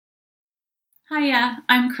Hiya,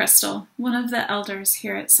 I'm Crystal, one of the elders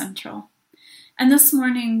here at Central. And this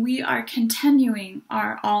morning we are continuing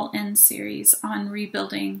our All-In series on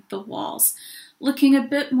rebuilding the walls, looking a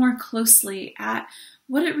bit more closely at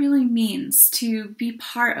what it really means to be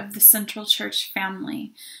part of the Central Church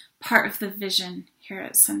family, part of the vision here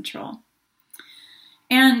at Central.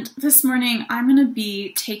 And this morning I'm going to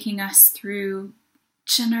be taking us through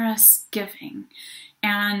generous giving.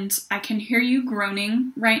 And I can hear you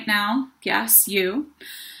groaning right now. Yes, you.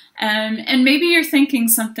 And maybe you're thinking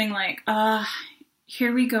something like,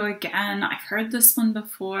 here we go again. I've heard this one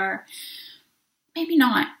before. Maybe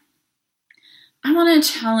not. I want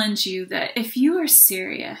to challenge you that if you are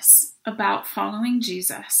serious about following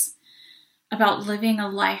Jesus, about living a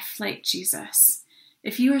life like Jesus,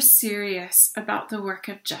 if you are serious about the work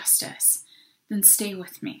of justice, then stay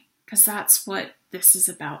with me, because that's what this is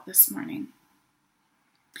about this morning.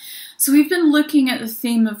 So we've been looking at the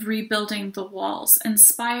theme of rebuilding the walls,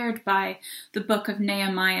 inspired by the book of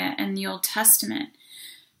Nehemiah and the Old Testament,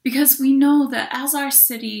 because we know that as our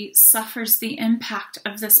city suffers the impact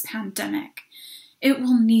of this pandemic, it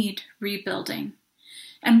will need rebuilding.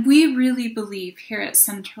 And we really believe here at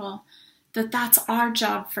Central that that's our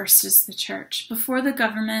job first as the church, before the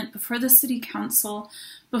government, before the city council,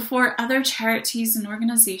 before other charities and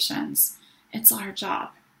organizations. It's our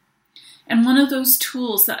job. And one of those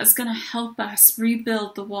tools that is going to help us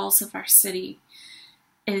rebuild the walls of our city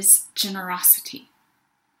is generosity.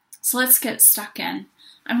 So let's get stuck in.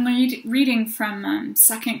 I'm reading from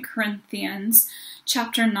 2 Corinthians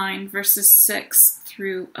chapter 9, verses 6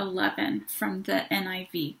 through 11 from the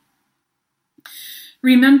NIV.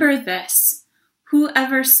 Remember this: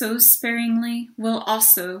 whoever sows sparingly will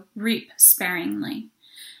also reap sparingly,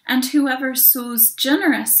 and whoever sows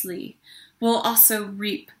generously will also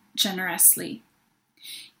reap generously.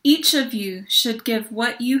 Each of you should give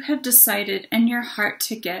what you have decided in your heart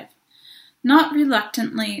to give, not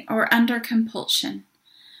reluctantly or under compulsion,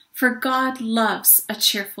 for God loves a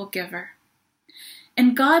cheerful giver.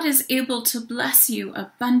 And God is able to bless you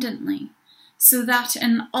abundantly, so that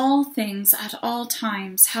in all things at all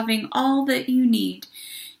times, having all that you need,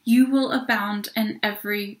 you will abound in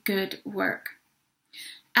every good work.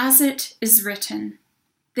 As it is written,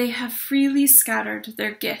 they have freely scattered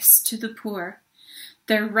their gifts to the poor.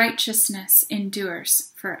 Their righteousness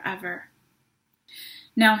endures forever.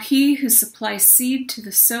 Now he who supplies seed to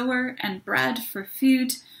the sower and bread for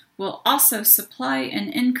food will also supply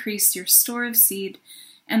and increase your store of seed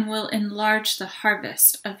and will enlarge the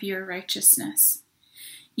harvest of your righteousness.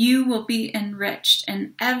 You will be enriched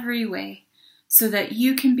in every way so that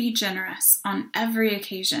you can be generous on every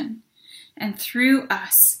occasion, and through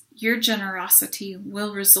us, your generosity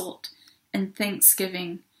will result in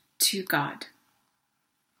thanksgiving to God.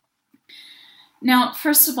 Now,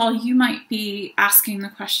 first of all, you might be asking the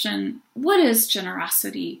question, what is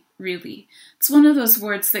generosity really? It's one of those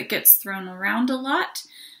words that gets thrown around a lot.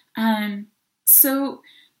 So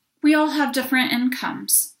we all have different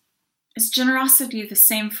incomes. Is generosity the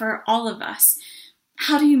same for all of us?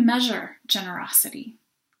 How do you measure generosity?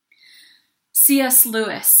 C.S.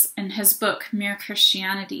 Lewis, in his book Mere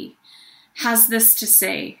Christianity, has this to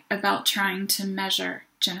say about trying to measure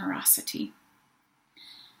generosity.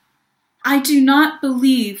 I do not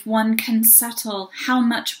believe one can settle how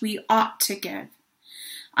much we ought to give.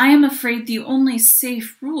 I am afraid the only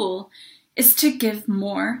safe rule is to give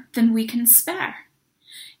more than we can spare.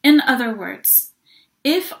 In other words,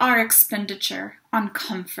 if our expenditure on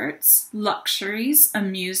comforts, luxuries,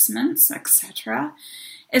 amusements, etc.,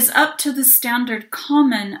 is up to the standard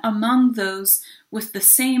common among those with the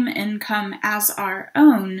same income as our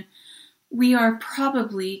own, we are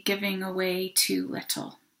probably giving away too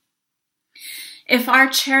little. If our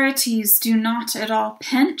charities do not at all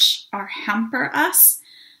pinch or hamper us,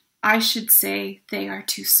 I should say they are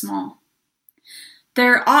too small.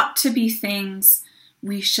 There ought to be things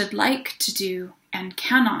we should like to do and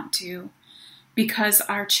cannot do because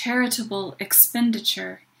our charitable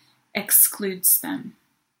expenditure excludes them.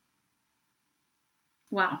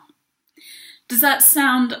 Wow. Does that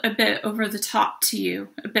sound a bit over the top to you,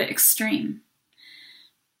 a bit extreme?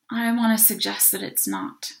 I want to suggest that it's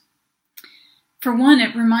not. For one,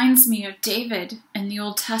 it reminds me of David in the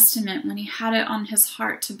Old Testament when he had it on his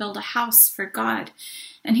heart to build a house for God.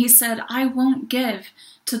 And he said, I won't give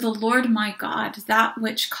to the Lord my God that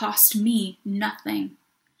which cost me nothing.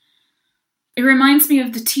 It reminds me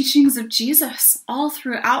of the teachings of Jesus all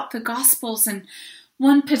throughout the Gospels, and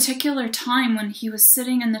one particular time when he was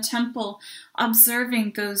sitting in the temple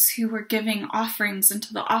observing those who were giving offerings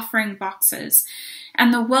into the offering boxes,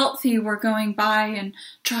 and the wealthy were going by and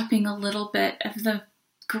dropping a little bit of the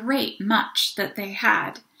great much that they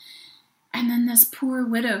had. And then this poor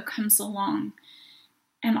widow comes along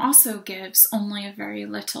and also gives only a very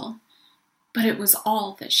little, but it was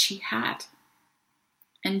all that she had.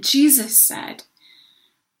 And Jesus said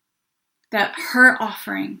that her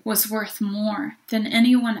offering was worth more than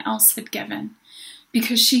anyone else had given,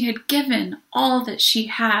 because she had given all that she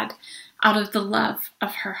had out of the love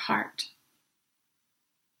of her heart.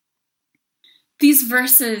 These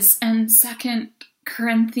verses in 2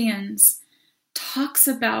 Corinthians talks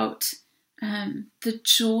about the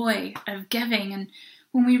joy of giving. And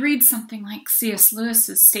when we read something like C.S.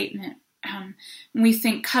 Lewis's statement, we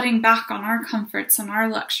think cutting back on our comforts and our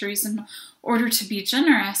luxuries in order to be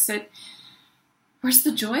generous, where's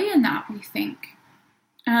the joy in that, we think?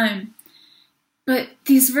 But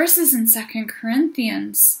these verses in 2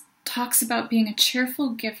 Corinthians talks about being a cheerful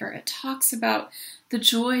giver. It talks about the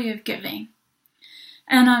joy of giving.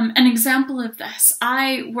 And an example of this,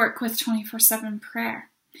 I work with 24/7 prayer.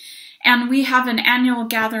 And we have an annual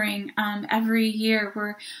gathering every year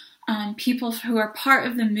where people who are part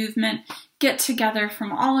of the movement get together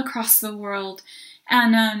from all across the world.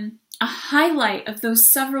 And a highlight of those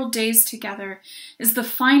several days together is the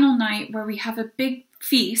final night, where we have a big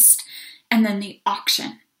feast and then the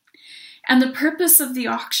auction. And the purpose of the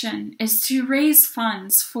auction is to raise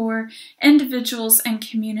funds for individuals and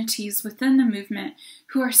communities within the movement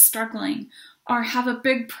who are struggling or have a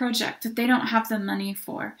big project that they don't have the money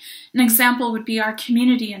for. An example would be our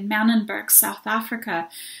community in Manenberg, South Africa,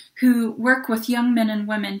 who work with young men and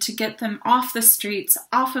women to get them off the streets,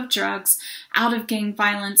 off of drugs, out of gang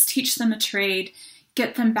violence, teach them a trade,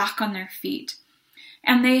 get them back on their feet.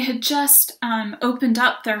 And they had just opened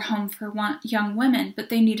up their home for young women, but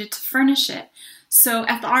they needed to furnish it. So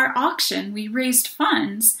at our auction, we raised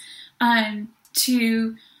funds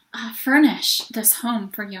to furnish this home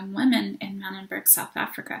for young women in Manenberg, South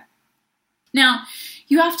Africa. Now,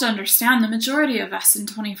 you have to understand, the majority of us in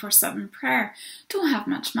 24/7 prayer don't have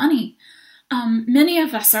much money. Many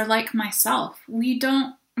of us are like myself.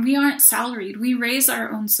 We aren't salaried. We raise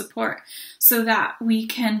our own support so that we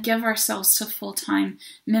can give ourselves to full-time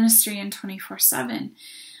ministry in 24/7.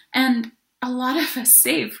 And a lot of us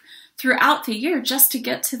save throughout the year just to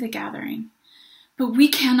get to the gathering. But we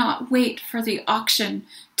cannot wait for the auction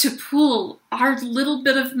to pool our little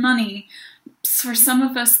bit of money, for some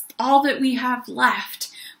of us, all that we have left,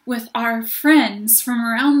 with our friends from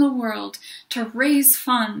around the world to raise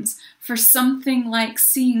funds for something like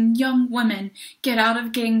seeing young women get out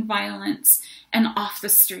of gang violence and off the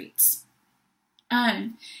streets.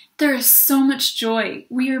 There is so much joy.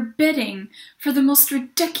 We are bidding for the most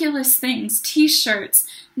ridiculous things: t-shirts,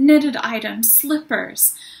 knitted items,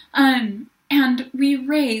 slippers, and we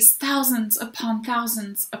raise thousands upon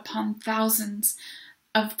thousands upon thousands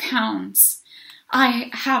of pounds. I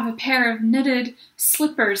have a pair of knitted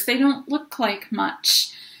slippers. They don't look like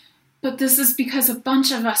much, but this is because a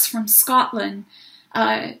bunch of us from Scotland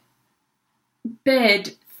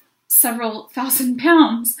bid several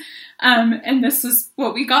 £1,000, and this is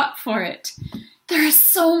what we got for it. There is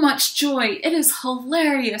so much joy. It is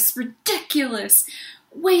hilarious, ridiculous,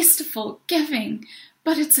 wasteful giving,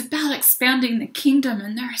 but it's about expanding the kingdom,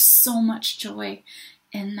 and there is so much joy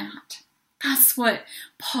in that. That's what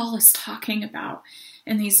Paul is talking about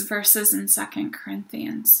in these verses in 2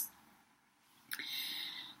 Corinthians.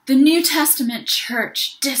 The New Testament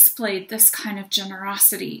church displayed this kind of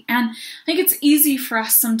generosity, and I think it's easy for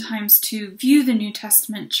us sometimes to view the New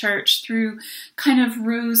Testament church through kind of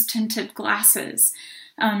rose-tinted glasses,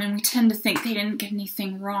 and we tend to think they didn't get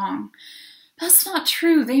anything wrong. That's not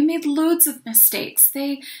true. They made loads of mistakes.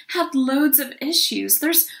 They had loads of issues.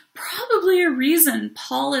 There's probably a reason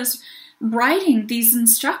Paul is writing these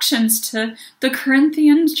instructions to the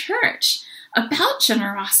Corinthian church about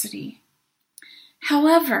generosity.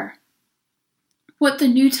 However, what the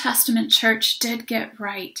New Testament church did get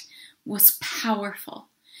right was powerful,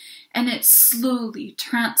 and it slowly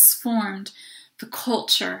transformed the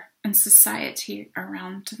culture and society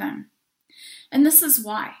around them. And this is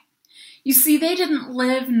why. You see, they didn't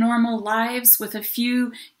live normal lives with a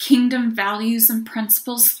few kingdom values and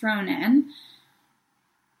principles thrown in,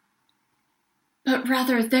 but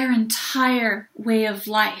rather their entire way of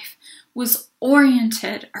life was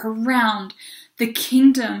oriented around the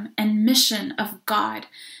kingdom and mission of God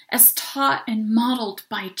as taught and modeled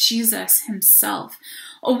by Jesus himself,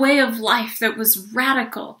 a way of life that was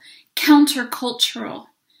radical, countercultural,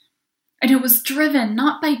 and it was driven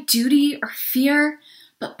not by duty or fear,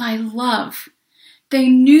 but by love. They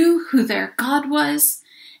knew who their God was,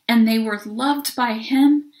 and they were loved by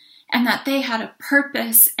him, and that they had a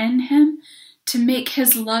purpose in him to make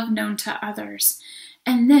his love known to others.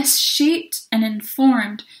 And this shaped and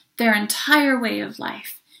informed their entire way of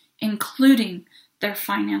life, including their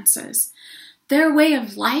finances. Their way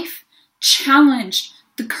of life challenged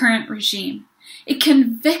the current regime. It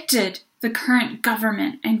convicted the current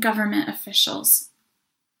government and government officials.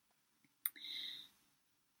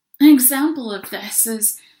 An example of this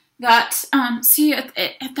is that,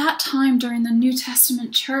 at that time during the New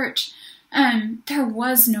Testament church, there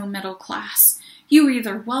was no middle class. You were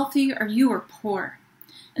either wealthy or you were poor.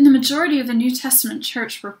 And the majority of the New Testament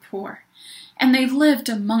church were poor. And they lived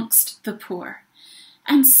amongst the poor.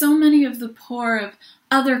 And so many of the poor of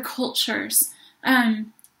other cultures,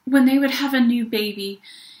 when they would have a new baby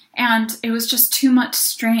and it was just too much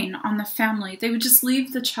strain on the family, they would just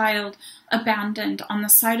leave the child abandoned on the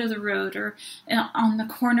side of the road or on the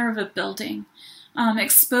corner of a building,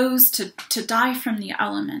 exposed to die from the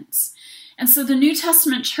elements. And so the New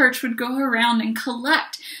Testament church would go around and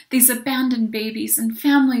collect these abandoned babies, and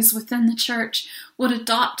families within the church would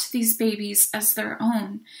adopt these babies as their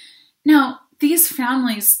own. Now, these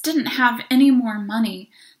families didn't have any more money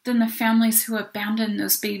than the families who abandoned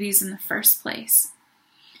those babies in the first place.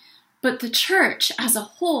 But the church as a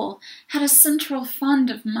whole had a central fund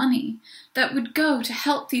of money that would go to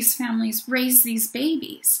help these families raise these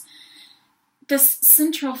babies. This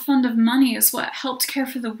central fund of money is what helped care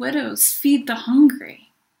for the widows, feed the hungry.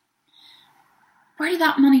 Where did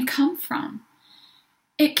that money come from?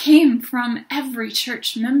 It came from every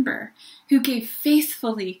church member who gave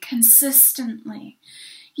faithfully, consistently.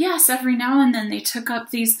 Yes, every now and then they took up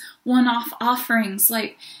these one-off offerings,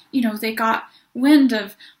 like, they got wind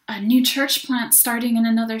of a new church plant starting in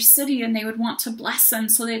another city and they would want to bless them,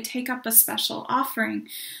 so they'd take up a special offering.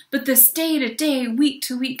 But this day-to-day,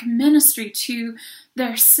 week-to-week ministry to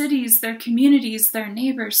their cities, their communities, their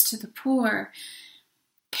neighbors, to the poor,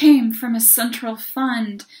 came from a central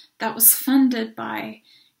fund that was funded by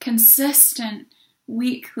consistent,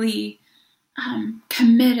 weekly,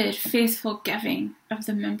 committed, faithful giving of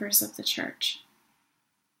the members of the church.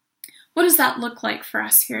 What does that look like for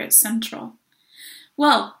us here at Central?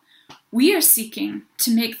 Well, we are seeking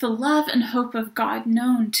to make the love and hope of God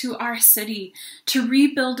known to our city, to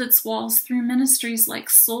rebuild its walls through ministries like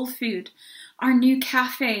Soul Food, our new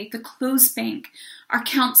cafe, the Clothes Bank, our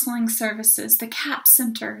counseling services, the CAP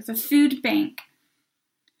Center, the Food Bank.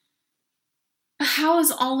 But how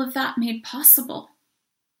is all of that made possible?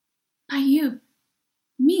 By you,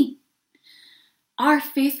 me, our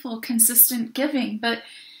faithful, consistent giving. But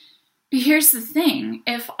here's the thing,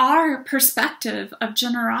 if our perspective of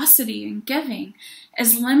generosity and giving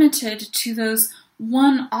is limited to those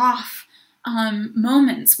one-off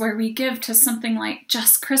moments where we give to something like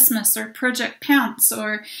Just Christmas or Project Pants,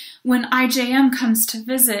 or when IJM comes to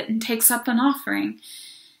visit and takes up an offering,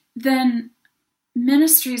 then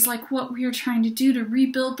ministries like what we are trying to do to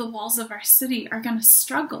rebuild the walls of our city are going to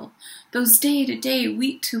struggle. Those day-to-day,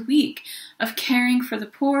 week-to-week of caring for the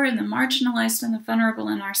poor and the marginalized and the vulnerable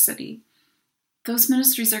in our city. Those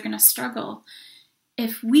ministries are going to struggle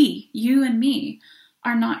if we, you and me,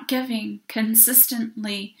 are not giving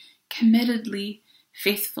consistently, committedly,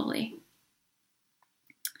 faithfully.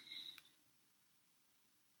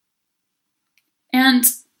 And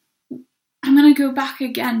I'm going to go back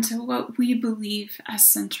again to what we believe as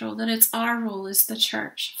Central, that it's our role as the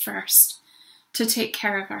church first to take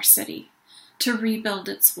care of our city, to rebuild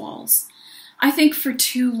its walls. I think for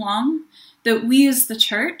too long that we as the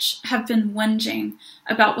church have been whinging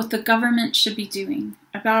about what the government should be doing,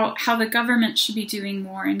 about how the government should be doing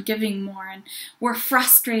more and giving more, and we're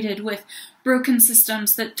frustrated with broken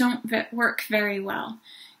systems that don't work very well.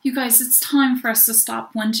 You guys, it's time for us to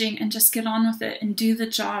stop whinging and just get on with it and do the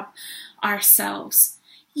job ourselves.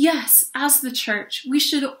 Yes, as the church, we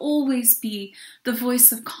should always be the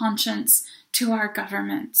voice of conscience to our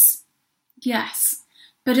governments. Yes,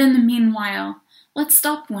 but in the meanwhile, let's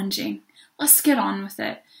stop whinging. Let's get on with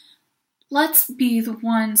it. Let's be the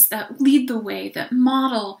ones that lead the way, that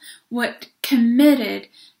model what committed,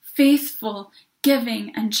 faithful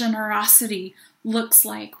giving and generosity looks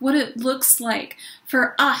like, what it looks like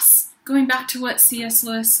for us, going back to what C.S.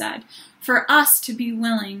 Lewis said, for us to be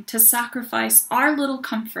willing to sacrifice our little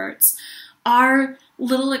comforts, our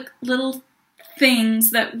little things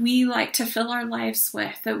that we like to fill our lives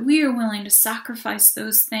with, that we are willing to sacrifice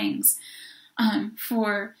those things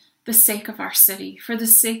for the sake of our city, for the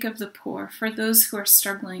sake of the poor, for those who are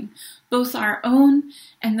struggling, both our own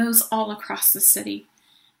and those all across the city.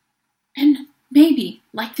 And maybe,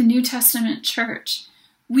 like the New Testament church,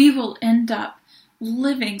 we will end up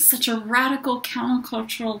living such a radical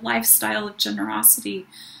countercultural lifestyle of generosity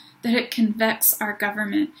that it convicts our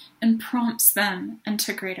government and prompts them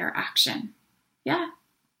into greater action. Yeah.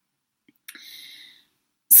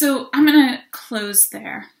 So I'm going to close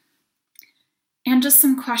there. And just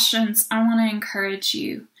some questions I want to encourage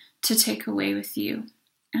you to take away with you.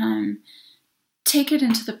 Take it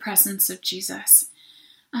into the presence of Jesus.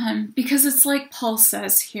 Because it's like Paul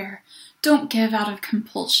says here, don't give out of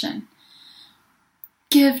compulsion.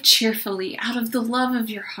 Give cheerfully out of the love of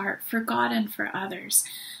your heart for God and for others.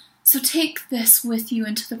 So take this with you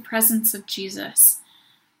into the presence of Jesus.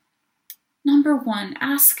 Number 1,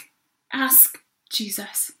 ask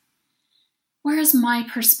Jesus, where has my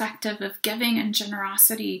perspective of giving and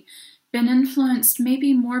generosity been influenced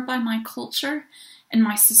maybe more by my culture and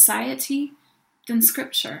my society than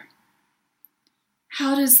Scripture?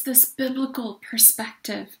 How does this biblical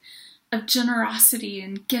perspective of generosity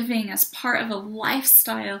and giving as part of a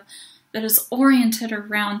lifestyle that is oriented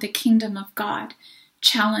around the kingdom of God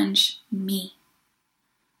challenge me?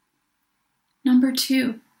 Number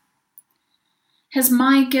 2, has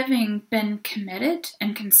my giving been committed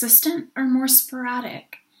and consistent or more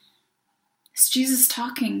sporadic? Is Jesus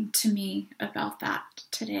talking to me about that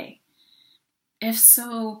today? If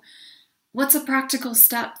so, what's a practical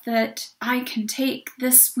step that I can take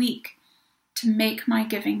this week to make my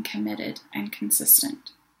giving committed and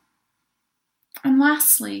consistent? And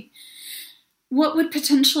lastly, what would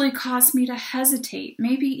potentially cause me to hesitate,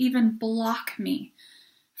 maybe even block me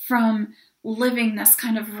from living this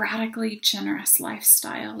kind of radically generous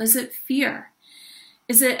lifestyle? Is it fear?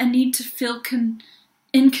 Is it a need to feel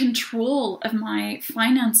in control of my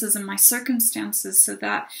finances and my circumstances so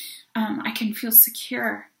that I can feel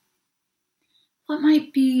secure? What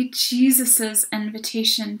might be Jesus's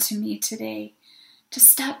invitation to me today to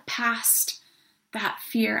step past that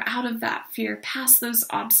fear, out of that fear, past those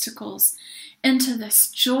obstacles, into this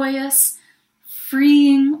joyous,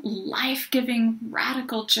 freeing, life-giving,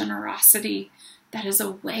 radical generosity that is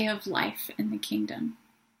a way of life in the kingdom?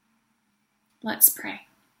 Let's pray.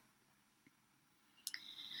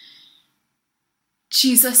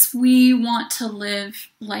 Jesus, we want to live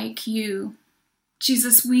like you.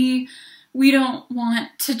 Jesus, we don't want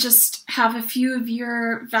to just have a few of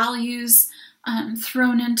your values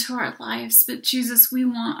thrown into our lives, but Jesus, we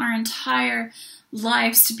want our entire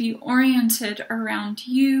lives to be oriented around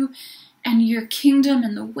you and your kingdom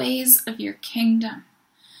and the ways of your kingdom.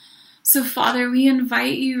 So, Father, we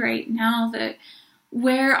invite you right now that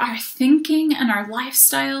where our thinking and our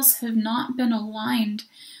lifestyles have not been aligned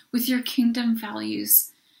with your kingdom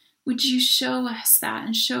values, would you show us that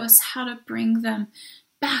and show us how to bring them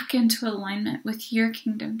back into alignment with your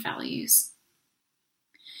kingdom values?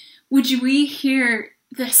 Would we hear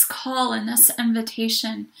this call and this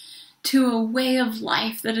invitation to a way of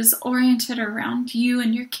life that is oriented around you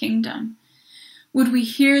and your kingdom? Would we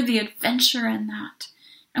hear the adventure in that?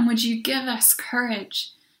 And would you give us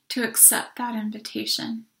courage to accept that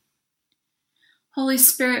invitation? Holy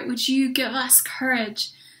Spirit, would you give us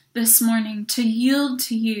courage this morning to yield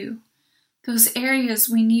to you those areas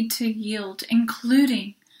we need to yield,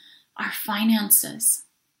 including our finances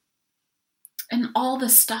and all the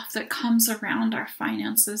stuff that comes around our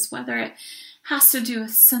finances, whether it has to do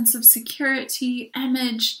with sense of security,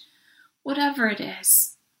 image, whatever it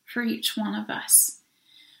is for each one of us.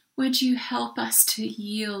 Would you help us to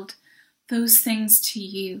yield those things to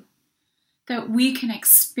you, that we can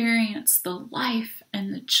experience the life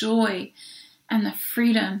and the joy and the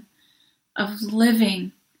freedom of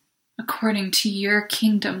living according to your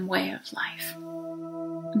kingdom way of life.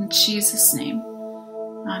 In Jesus' name,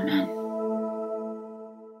 amen.